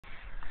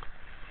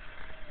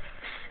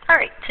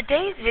Alright,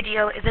 today's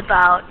video is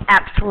about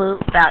absolute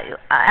value.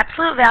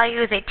 Absolute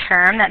value is a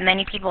term that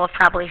many people have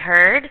probably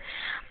heard,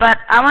 but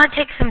I want to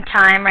take some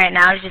time right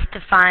now to just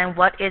define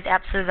what is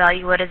absolute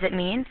value, what does it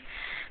mean.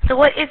 So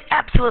what is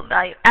absolute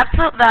value?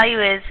 Absolute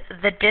value is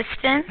the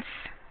distance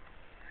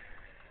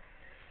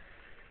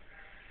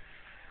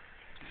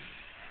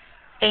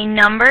a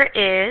number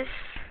is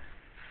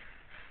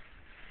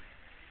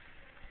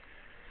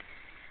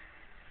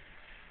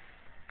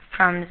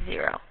from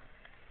 0.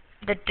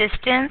 The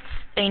distance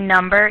a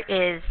number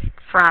is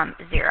from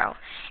 0.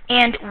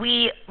 And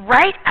we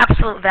write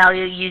absolute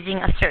value using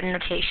a certain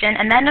notation,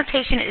 and that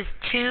notation is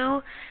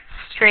 2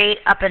 straight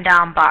up and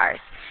down bars.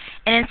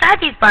 And inside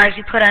these bars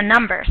you put a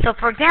number. So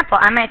for example,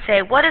 I might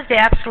say, what is the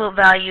absolute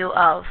value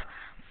of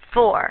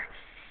 4?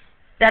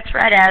 That's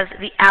read as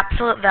the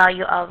absolute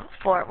value of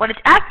 4. What it's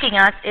asking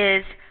us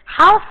is,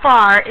 how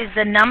far is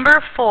the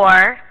number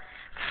 4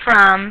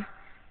 from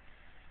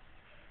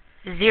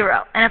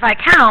 0? And if I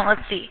count,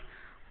 let's see.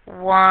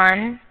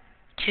 1,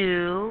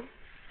 2,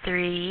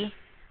 3,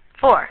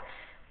 4.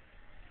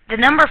 The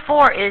number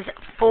 4 is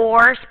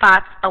 4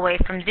 spots away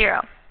from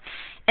 0.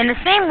 In the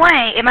same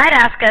way, it might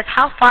ask us,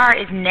 how far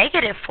is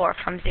negative 4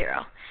 from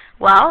 0?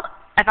 Well,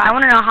 if I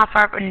want to know how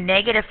far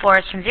negative 4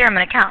 is from 0, I'm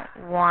going to count.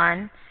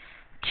 1,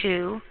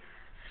 2,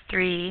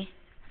 3,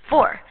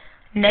 4.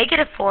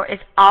 Negative 4 is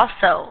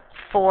also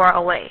 4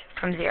 away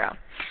from 0.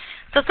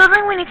 So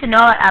something we need to know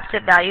about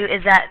absolute value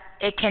is that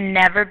it can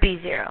never be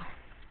 0.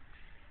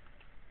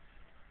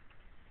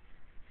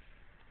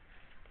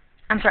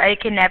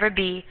 It can never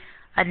be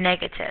a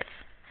negative.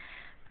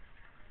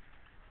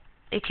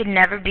 It can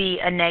never be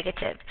a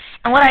negative.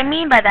 And what I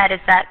mean by that is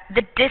that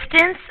the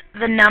distance,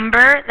 the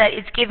number that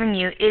it's giving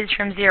you is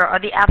from 0, or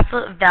the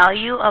absolute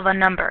value of a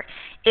number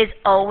is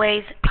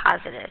always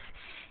positive.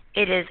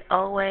 It is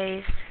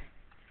always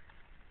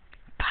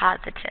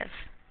positive.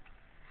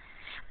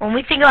 When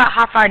we think about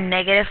how far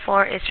negative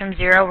 4 is from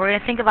 0, we're going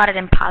to think about it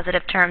in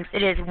positive terms.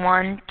 It is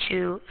 1,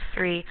 2,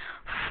 3,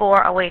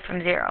 4 away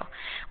from 0.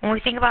 When we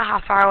think about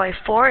how far away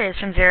 4 is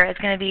from 0, it's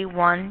going to be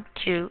 1,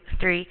 2,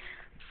 3,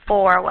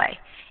 4 away.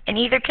 In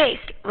either case,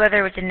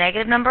 whether it's a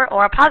negative number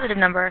or a positive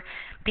number,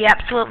 the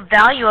absolute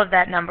value of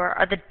that number,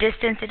 or the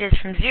distance it is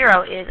from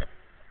 0, is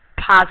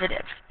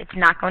positive. It's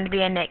not going to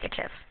be a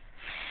negative.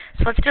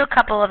 So let's do a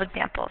couple of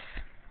examples.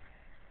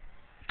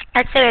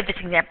 Let's say we have this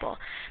example.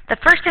 The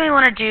first thing we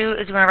want to do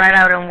is we want to write it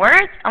out in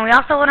words, and we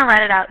also want to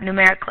write it out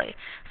numerically.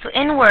 So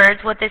in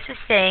words, what this is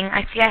saying,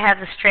 I see I have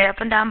the straight up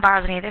and down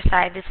bars on either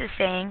side. This is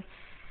saying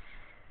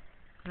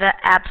the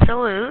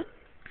absolute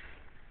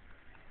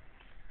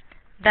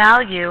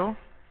value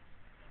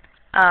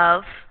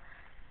of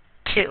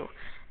 2.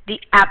 The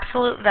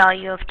absolute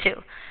value of 2.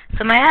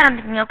 So in my head I'm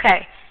thinking,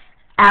 okay,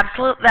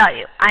 absolute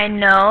value. I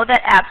know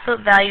that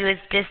absolute value is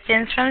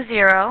distance from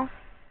 0.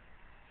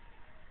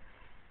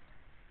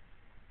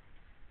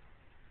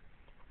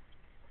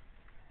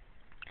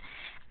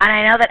 And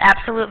I know that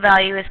absolute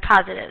value is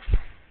positive.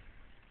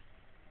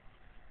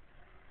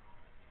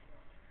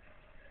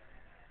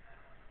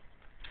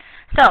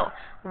 So,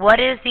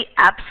 what is the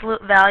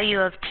absolute value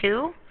of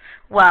 2?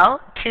 Well,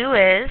 2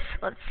 is,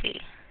 let's see,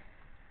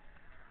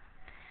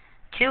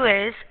 2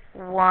 is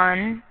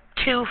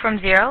 2 from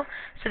 0.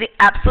 So the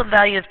absolute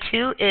value of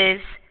 2 is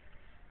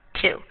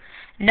 2.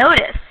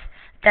 Notice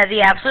that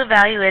the absolute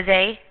value is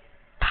a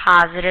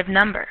positive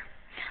number.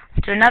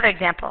 Let's do another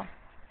example.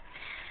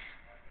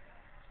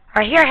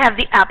 Right here I have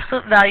the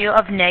absolute value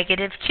of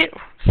negative 2.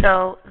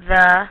 So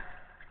the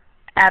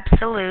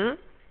absolute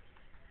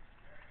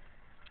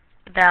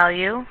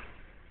value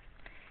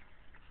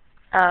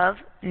of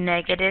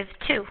negative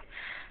 2. So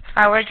if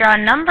I were to draw a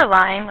number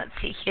line, let's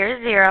see,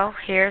 here's 0,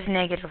 here's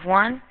negative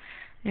 1,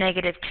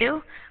 negative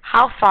 2.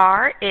 How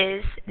far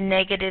is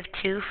negative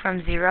 2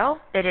 from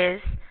 0? It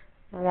is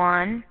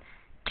 1,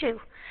 2.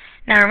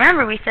 Now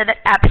remember, we said that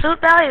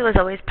absolute value is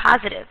always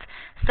positive.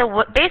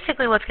 So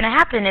basically what's going to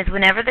happen is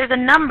whenever there's a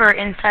number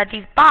inside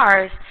these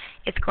bars,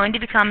 it's going to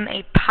become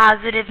a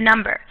positive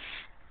number.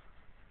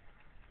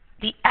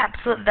 The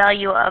absolute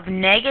value of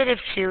negative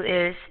 2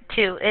 is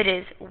 2. It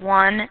is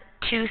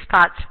 2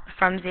 spots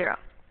from 0.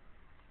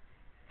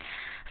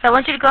 So I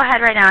want you to go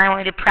ahead right now and I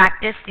want you to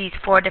practice these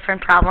 4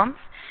 different problems.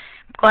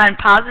 Go ahead and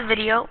pause the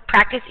video,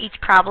 practice each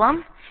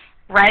problem,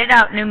 write it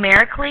out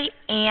numerically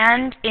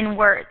and in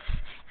words.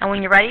 And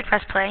when you're ready,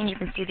 press play and you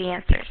can see the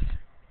answers.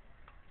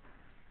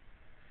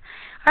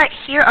 Alright,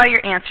 here are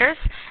your answers.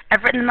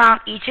 I've written them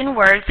out each in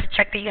words to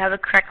check that you have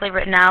it correctly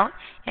written out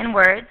in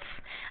words.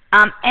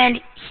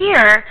 And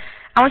here,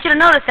 I want you to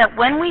notice that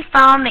when we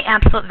found the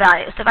absolute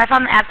value, so if I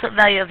found the absolute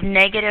value of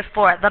negative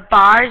 4, the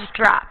bars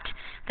dropped.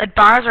 The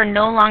bars are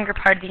no longer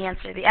part of the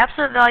answer. The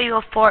absolute value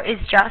of 4 is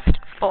just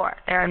 4.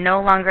 There are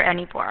no longer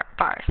any bars.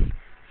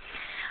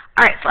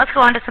 Alright, so let's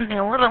go on to something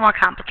a little bit more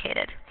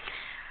complicated.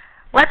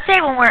 Let's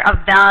say when we're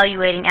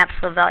evaluating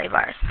absolute value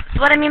bars. So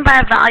what I mean by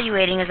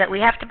evaluating is that we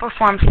have to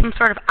perform some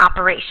sort of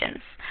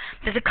operations.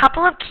 There's a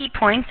couple of key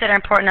points that are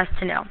important to us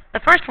to know.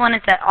 The first one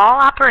is that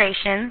all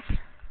operations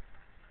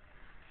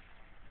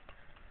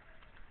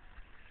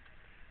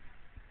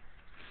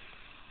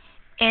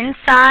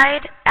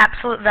inside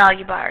absolute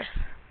value bars.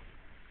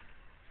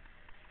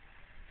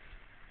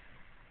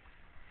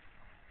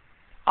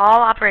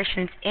 All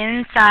operations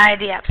inside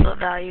the absolute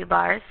value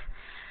bars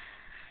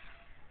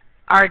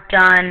are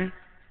done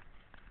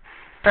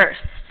first.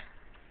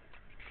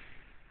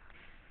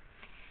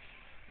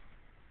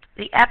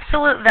 The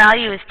absolute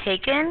value is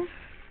taken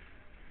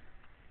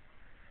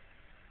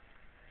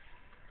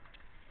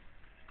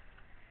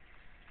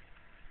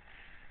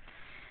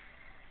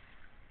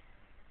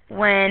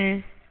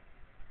when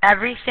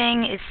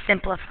everything is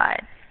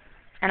simplified.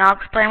 And I'll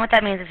explain what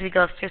that means as we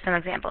go through some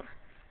examples.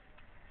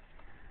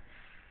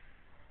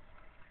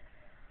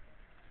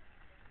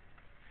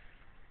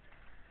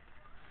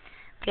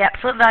 The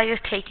absolute value is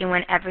taken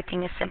when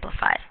everything is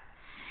simplified.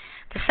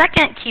 The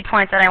second key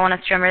point that I want us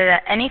to remember is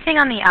that anything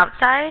on the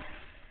outside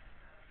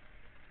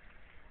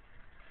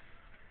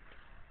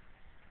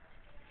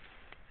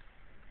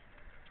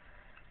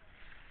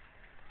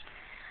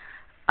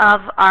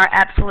of our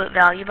absolute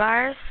value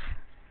bars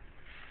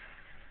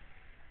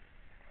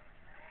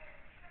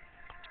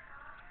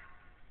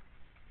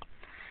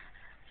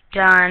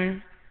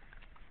done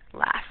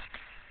last.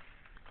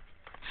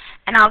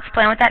 And I'll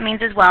explain what that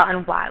means as well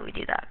and why we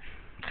do that.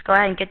 Let's go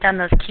ahead and get down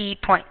those key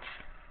points.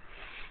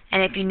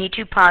 And if you need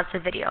to, pause the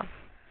video.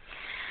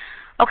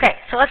 Okay,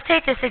 so let's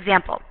take this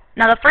example.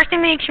 Now the first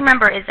thing we need to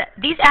remember is that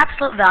these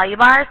absolute value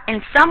bars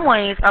in some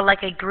ways are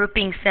like a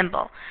grouping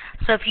symbol.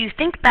 So if you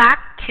think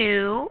back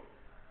to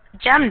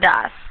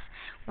GEMDAS,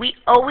 we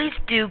always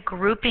do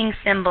grouping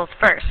symbols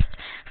first.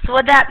 So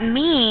what that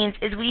means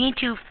is we need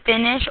to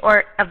finish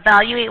or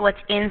evaluate what's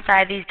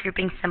inside these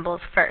grouping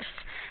symbols first.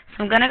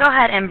 So I'm going to go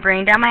ahead and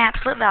bring down my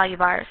absolute value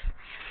bars.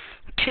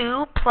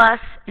 2 plus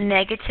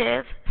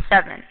negative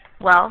 7.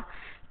 Well,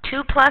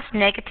 2 plus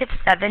negative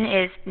 7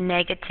 is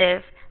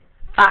negative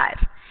 5. I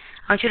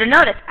want you to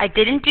notice, I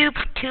didn't do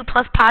 2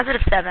 plus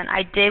positive 7.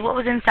 I did what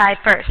was inside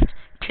first.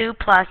 2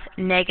 plus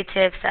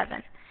negative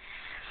 7.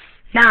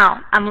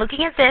 Now, I'm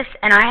looking at this,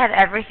 and I have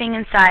everything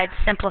inside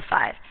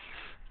simplified.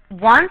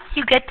 Once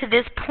you get to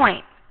this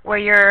point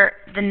where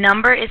the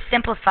number is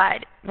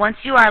simplified, once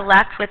you are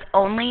left with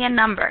only a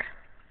number,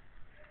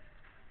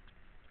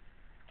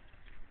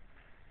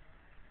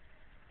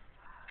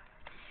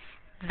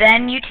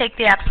 then you take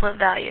the absolute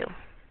value.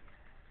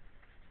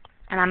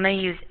 And I'm going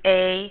to use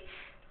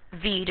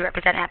AV to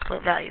represent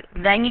absolute value.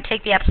 Then you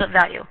take the absolute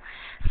value.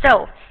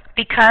 So,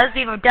 because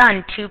we've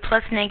done 2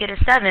 plus negative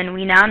 7,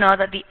 we now know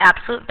that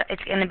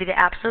it's going to be the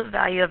absolute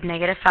value of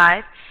negative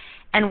 5.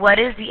 And what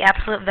is the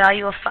absolute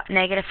value of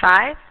negative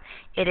 5?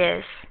 It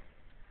is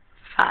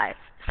 5.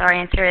 So our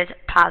answer is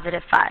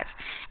positive 5.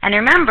 And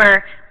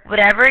remember,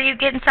 whatever you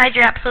get inside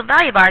your absolute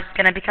value bars is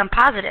going to become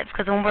positive.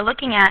 Because when we're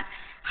looking at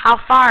how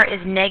far is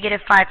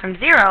negative 5 from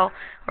 0,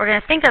 we're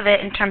going to think of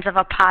it in terms of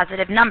a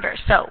positive number.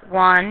 So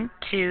 1,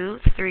 2,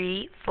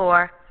 3,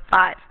 4,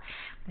 5.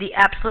 The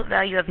absolute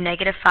value of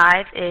negative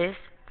 5 is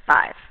 5.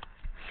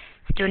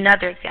 Let's do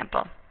another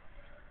example.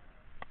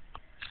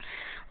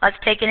 Let's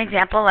take an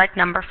example like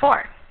number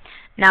 4.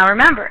 Now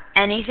remember,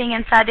 anything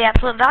inside the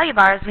absolute value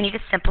bars we need to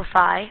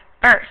simplify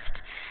first.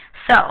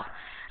 So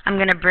I'm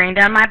going to bring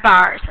down my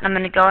bars and I'm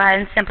going to go ahead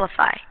and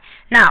simplify.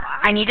 Now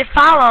I need to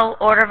follow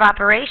order of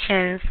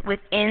operations with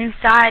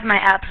inside my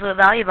absolute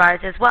value bars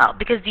as well,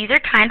 because these are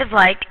kind of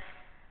like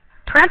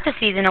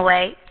parentheses in a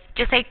way,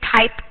 just a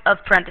type of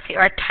parenthesis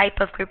or a type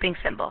of grouping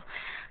symbol.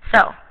 So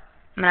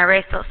I'm going to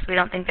erase those so we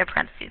don't think they're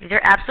parentheses. These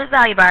are absolute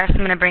value bars, so I'm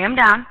going to bring them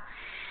down.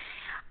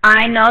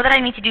 I know that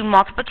I need to do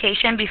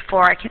multiplication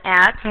before I can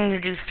add, so I'm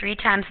going to do 3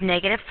 times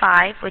negative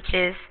 5, which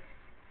is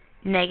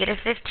negative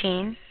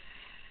 15,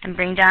 and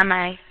bring down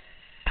my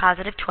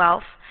positive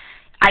 12.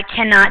 I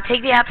cannot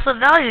take the absolute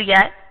value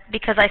yet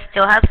because I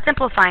still have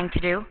simplifying to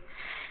do.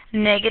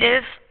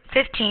 Negative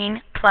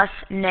 15 plus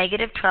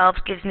negative 12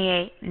 gives me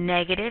a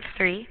negative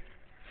 3.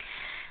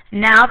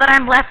 Now that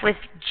I'm left with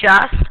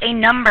just a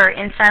number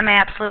inside my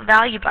absolute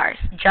value bars,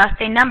 just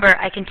a number,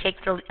 I can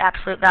take the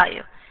absolute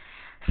value.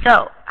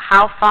 So,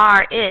 how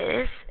far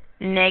is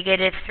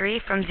negative 3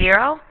 from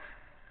 0?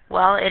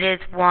 Well, it is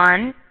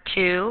 1,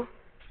 2,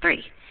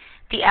 3.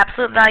 The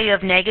absolute value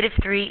of negative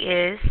 3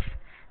 is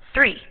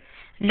 3.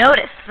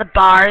 Notice the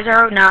bars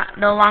are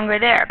no longer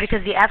there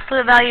because the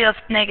absolute value of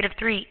negative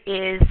 3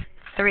 is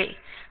 3.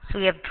 So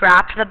we have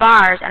dropped the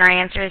bars and our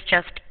answer is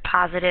just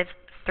positive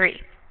 3.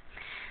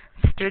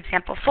 Let's do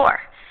example 4.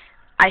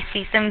 I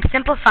see some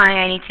simplifying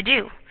I need to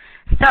do.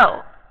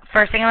 So,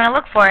 first thing I'm going to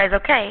look for is,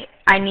 okay,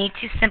 I need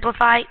to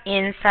simplify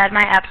inside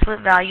my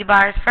absolute value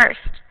bars first.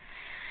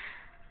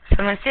 So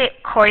I'm going to say,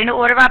 according to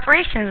order of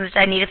operations, which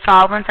I need to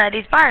follow inside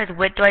these bars,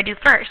 what do I do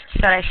first?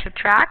 Should I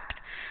subtract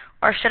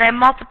or should I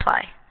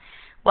multiply?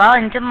 Well,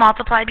 I need to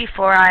multiply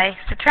before I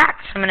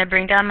subtract. So I'm going to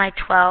bring down my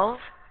 12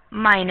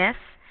 minus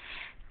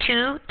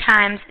 2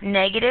 times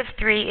negative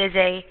 3 is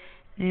a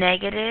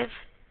negative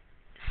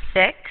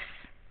 6.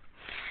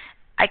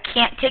 I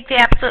can't take the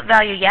absolute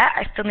value yet.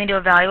 I still need to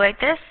evaluate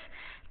this.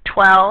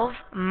 12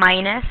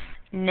 minus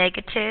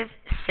negative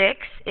 6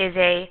 is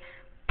a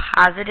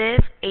positive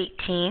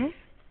 18.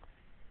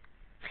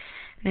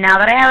 Now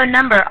that I have a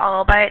number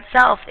all by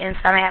itself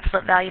inside my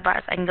absolute value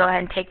bars, I can go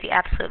ahead and take the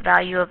absolute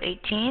value of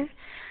 18.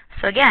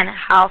 So again,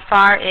 how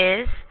far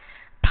is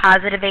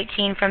positive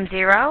 18 from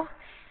 0?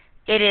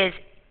 It is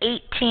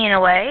 18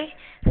 away,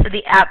 so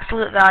the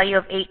absolute value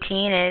of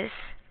 18 is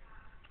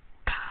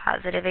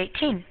positive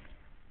 18.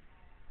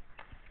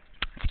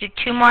 Let's do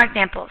 2 more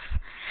examples.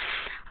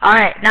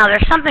 Alright, now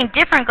there's something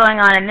different going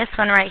on in this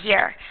one right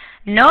here.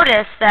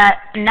 Notice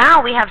that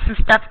now we have some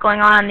stuff going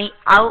on the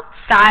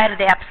outside of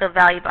the absolute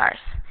value bars.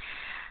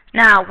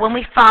 Now, when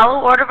we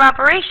follow order of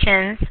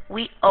operations,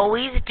 we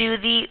always do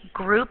the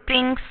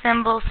grouping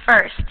symbols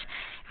first.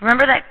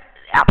 Remember that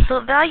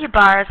absolute value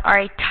bars are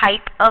a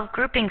type of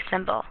grouping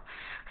symbol.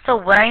 So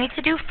what I need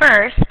to do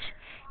first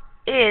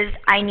is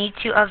I need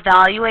to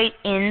evaluate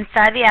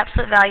inside the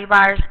absolute value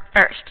bars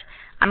first.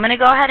 I'm going to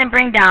go ahead and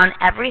bring down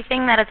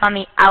everything that is on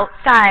the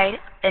outside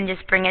and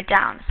just bring it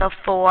down. So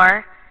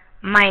 4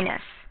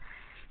 minus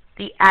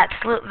the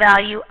absolute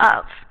value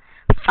of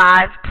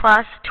 5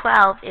 plus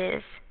 12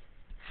 is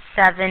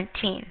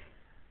 17.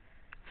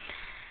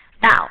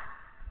 Now,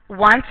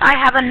 once I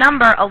have a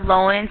number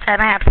alone inside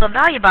my absolute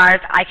value bars,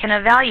 I can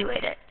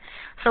evaluate it.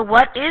 So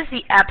what is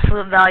the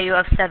absolute value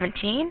of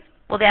 17?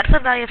 Well, the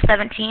absolute value of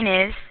 17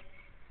 is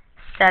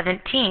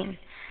 17.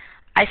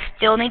 I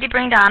still need to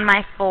bring down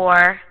my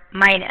 4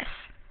 minus.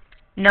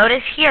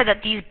 Notice here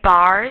that these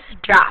bars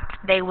dropped.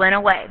 They went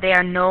away. They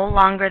are no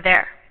longer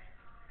there.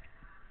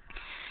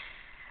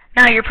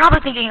 Now you're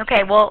probably thinking,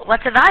 okay, well,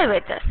 let's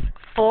evaluate this.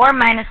 4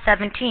 minus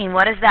 17,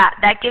 what is that?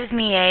 That gives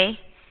me a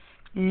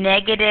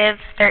negative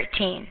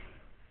 13.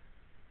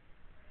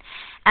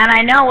 And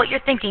I know what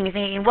you're thinking. You're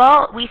thinking,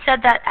 well, we said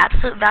that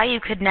absolute value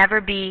could never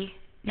be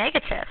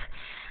negative.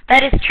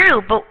 That is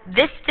true, but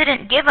this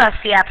didn't give us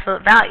the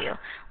absolute value.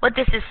 What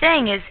this is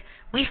saying is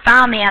we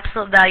found the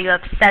absolute value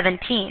of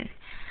 17.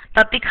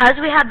 But because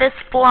we had this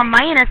 4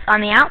 minus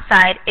on the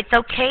outside, it's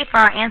okay for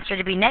our answer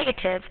to be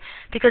negative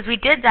because we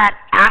did that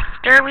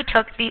after we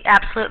took the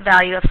absolute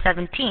value of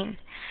 17.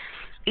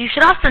 You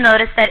should also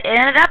notice that it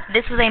ended up,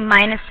 this was a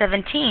minus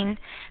 17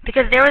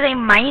 because there was a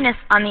minus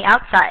on the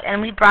outside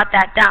and we brought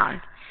that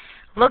down.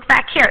 Look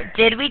back here.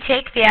 Did we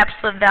take the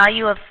absolute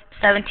value of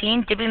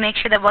 17? Did we make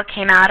sure that what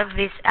came out of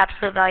these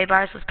absolute value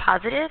bars was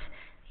positive?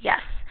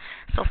 Yes.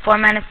 So 4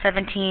 minus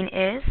 17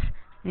 is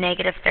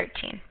negative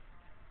 13.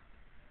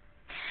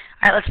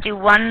 All right, let's do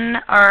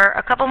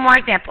a couple more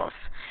examples.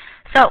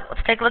 So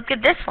let's take a look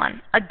at this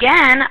one.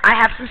 Again, I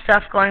have some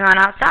stuff going on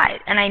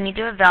outside, and I need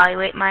to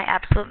evaluate my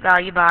absolute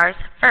value bars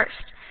first.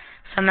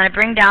 So I'm going to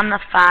bring down the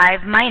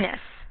 5 minus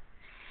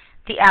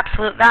the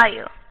absolute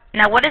value.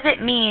 Now, what does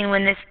it mean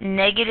when this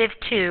negative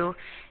 2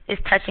 is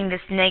touching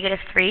this negative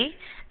 3?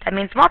 That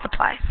means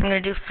multiply. So I'm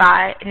going to do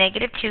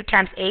negative 2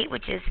 times 8,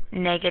 which is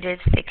negative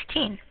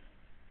 16.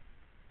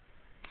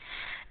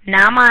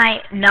 Now my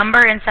number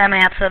inside my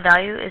absolute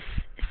value is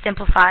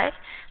simplified.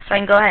 So I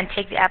can go ahead and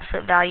take the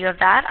absolute value of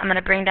that. I'm going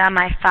to bring down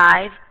my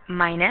 5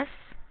 minus.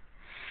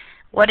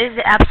 What is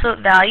the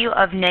absolute value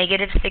of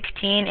negative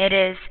 16? It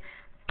is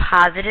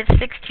positive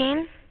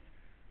 16.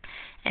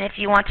 And if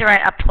you want to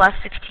write a plus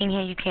 16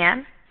 here, you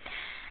can.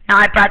 Now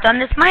I brought down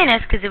this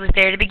minus because it was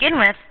there to begin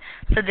with.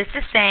 So this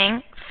is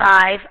saying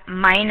 5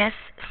 minus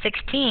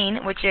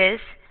 16, which is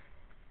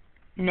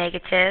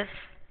negative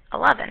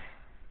 11.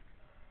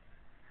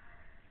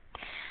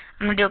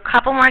 I'm going to do a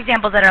couple more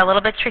examples that are a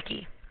little bit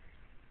tricky.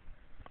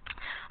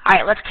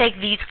 Alright, let's take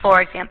these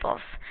 4 examples.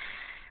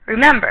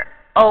 Remember,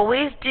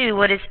 always do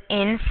what is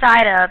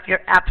inside of your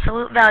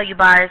absolute value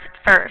bars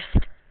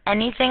first.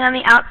 Anything on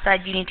the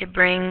outside you need to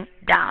bring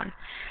down.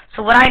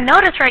 So what I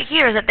notice right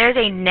here is that there's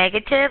a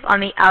negative on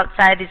the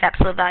outside of these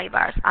absolute value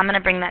bars. I'm going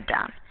to bring that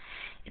down.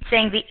 It's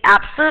saying the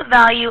absolute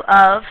value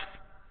of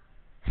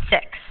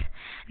 6.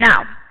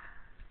 Now,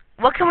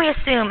 what can we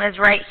assume is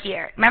right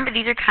here? Remember,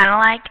 these are kind of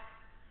like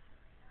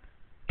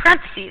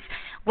parentheses.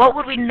 What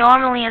would we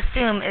normally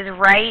assume is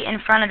right in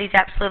front of these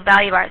absolute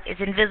value bars? It's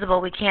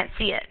invisible. We can't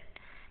see it.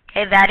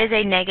 Okay, that is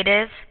a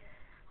negative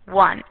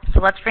 1.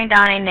 So let's bring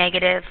down a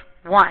negative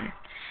 1.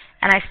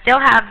 And I still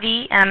have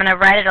and I'm going to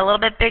write it a little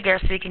bit bigger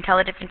so you can tell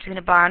the difference between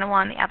a bar and a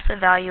 1, the absolute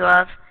value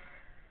of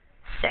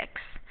 6.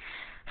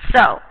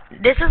 So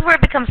this is where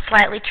it becomes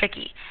slightly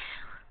tricky.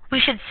 We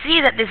should see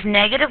that this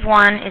negative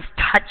 1 is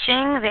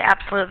touching the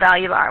absolute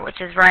value bar, which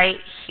is right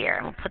here.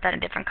 And we'll put that in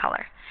a different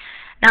color.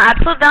 Now,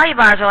 absolute value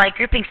bars are like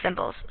grouping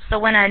symbols. So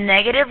when a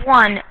negative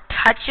 1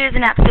 touches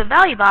an absolute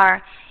value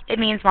bar, it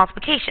means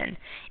multiplication.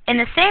 In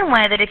the same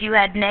way that if you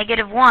had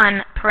negative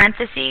 1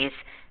 parentheses,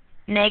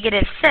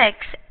 negative 6,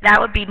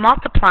 that would be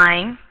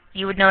multiplying.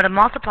 You would know to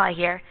multiply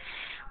here.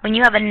 When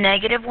you have a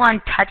negative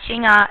 1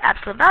 touching an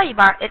absolute value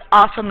bar, it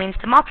also means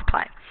to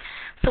multiply.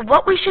 So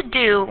what we should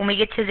do when we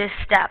get to this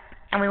step,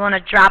 and we want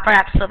to drop our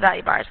absolute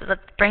value bars, is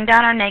let's bring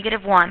down our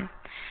negative 1.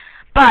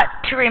 But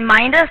to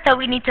remind us that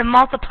we need to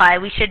multiply,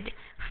 we should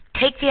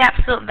take the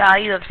absolute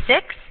value of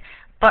 6,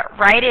 but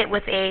write it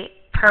with a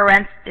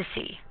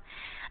parenthesis.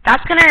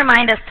 That's going to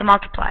remind us to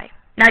multiply.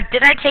 Now,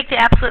 did I take the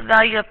absolute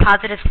value of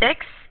positive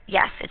 6?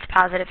 Yes, it's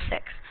positive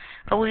 6.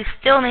 but we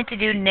still need to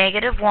do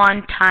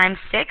 -1 times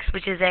 6,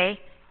 which is a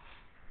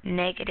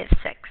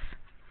 -6.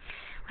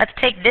 Let's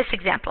take this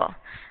example.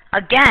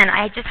 Again,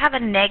 I just have a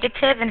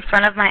negative in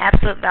front of my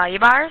absolute value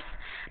bars,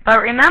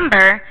 but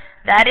remember,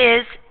 that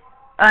is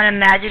an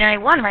imaginary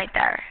 1 right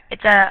there.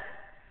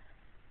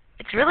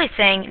 It's really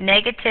saying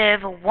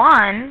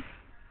 -1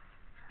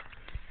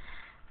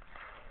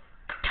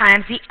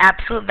 times the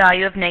absolute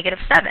value of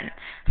 -7.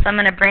 So I'm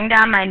going to bring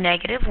down my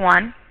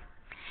 -1,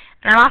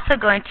 and I'm also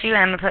going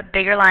to put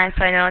bigger lines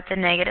so I know it's a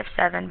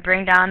 -7,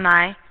 bring down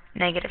my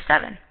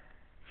 -7.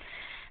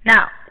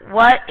 Now,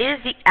 what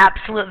is the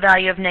absolute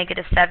value of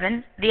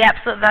 -7? The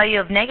absolute value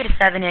of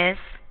 -7 is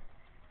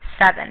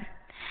 7.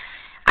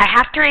 I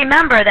have to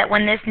remember that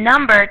when this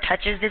number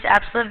touches this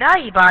absolute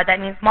value bar, that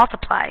means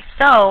multiply.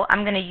 So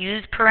I'm going to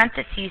use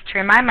parentheses to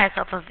remind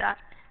myself of that.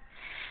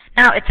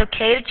 Now, it's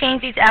okay to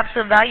change these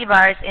absolute value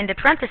bars into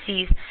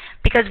parentheses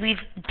because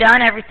we've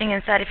done everything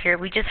inside of here.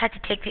 We just had to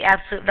take the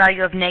absolute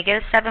value of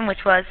 -7,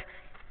 which was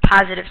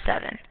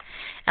 +7.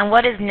 And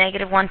what is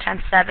 -1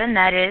 times 7?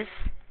 That is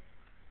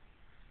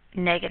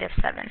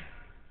 -7.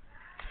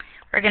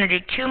 We're going to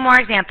do 2 more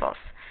examples.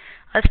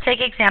 Let's take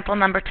example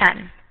number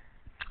 10.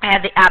 I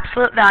have the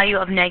absolute value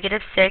of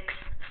 -6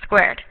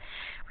 squared.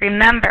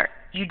 Remember,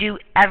 you do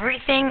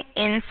everything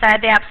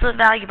inside the absolute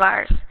value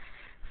bars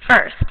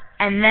first,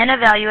 and then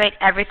evaluate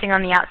everything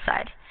on the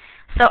outside.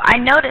 So I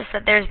notice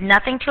that there's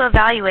nothing to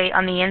evaluate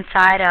on the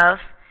inside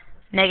of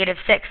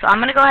 -6. So I'm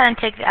going to go ahead and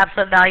take the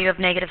absolute value of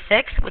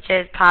 -6, which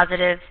is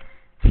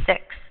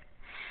 +6.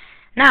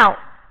 Now,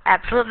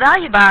 absolute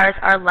value bars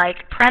are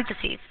like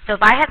parentheses. So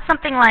if I had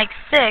something like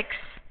 6,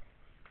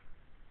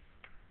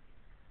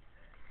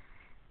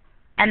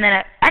 and then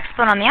an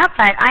exponent on the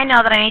outside, I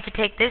know that I need to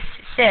take this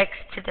 6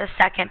 to the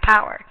 2nd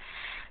power.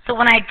 So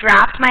when I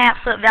dropped my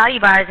absolute value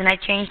bars and I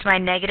changed my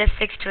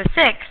 -6 to a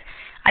 6,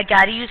 I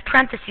got to use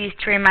parentheses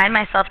to remind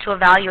myself to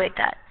evaluate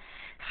that.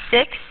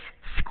 6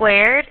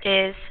 squared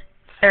is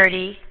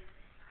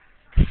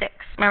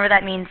 36. Remember,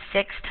 that means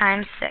 6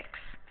 times 6.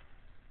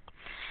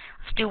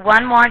 Let's do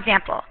one more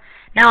example.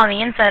 Now on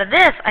the inside of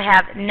this, I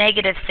have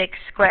 -6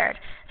 squared.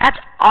 That's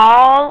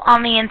all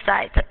on the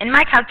inside. So in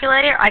my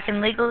calculator, I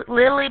can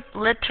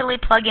literally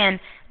plug in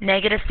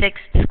 -6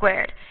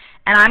 squared.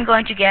 And I'm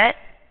going to get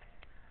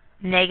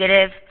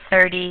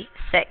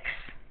 -36.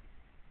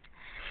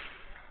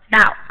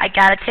 Now, I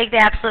got to take the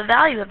absolute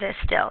value of this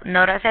still.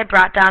 Notice I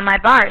brought down my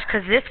bars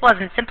because this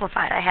wasn't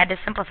simplified. I had to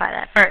simplify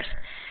that first.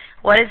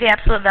 What is the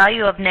absolute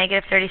value of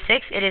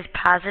 -36? It is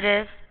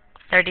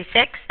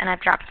 +36, and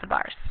I've dropped the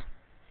bars.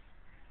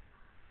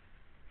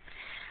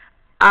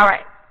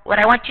 Alright, what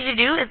I want you to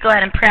do is go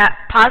ahead and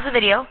pause the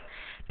video,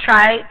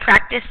 try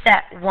practice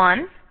set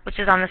 1, which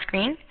is on the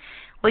screen.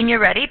 When you're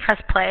ready,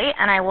 press play,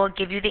 and I will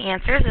give you the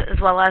answers as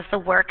well as the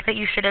work that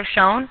you should have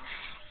shown.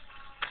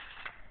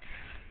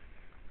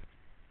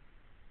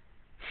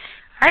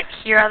 Alright,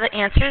 here are the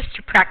answers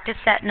to practice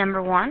set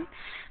number 1.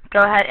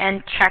 Go ahead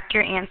and check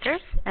your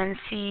answers and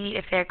see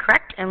if they're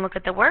correct and look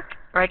at the work.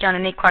 Write down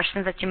any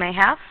questions that you may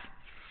have.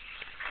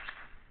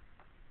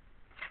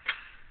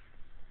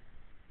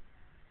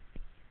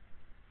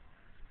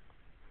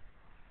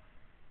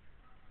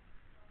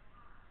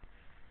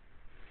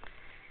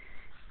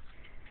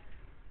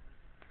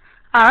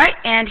 Alright,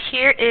 and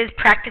here is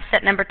practice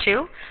set number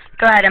 2.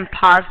 Go ahead and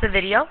pause the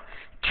video.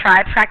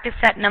 Try practice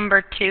set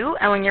number 2,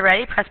 and when you're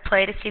ready, press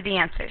play to see the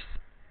answers.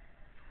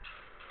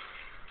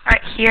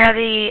 Alright, here are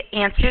the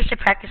answers to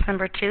practice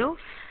number 2.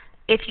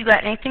 If you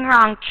got anything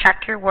wrong,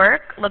 check your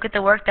work, look at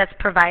the work that's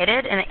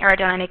provided, and write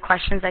down any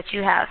questions that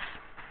you have.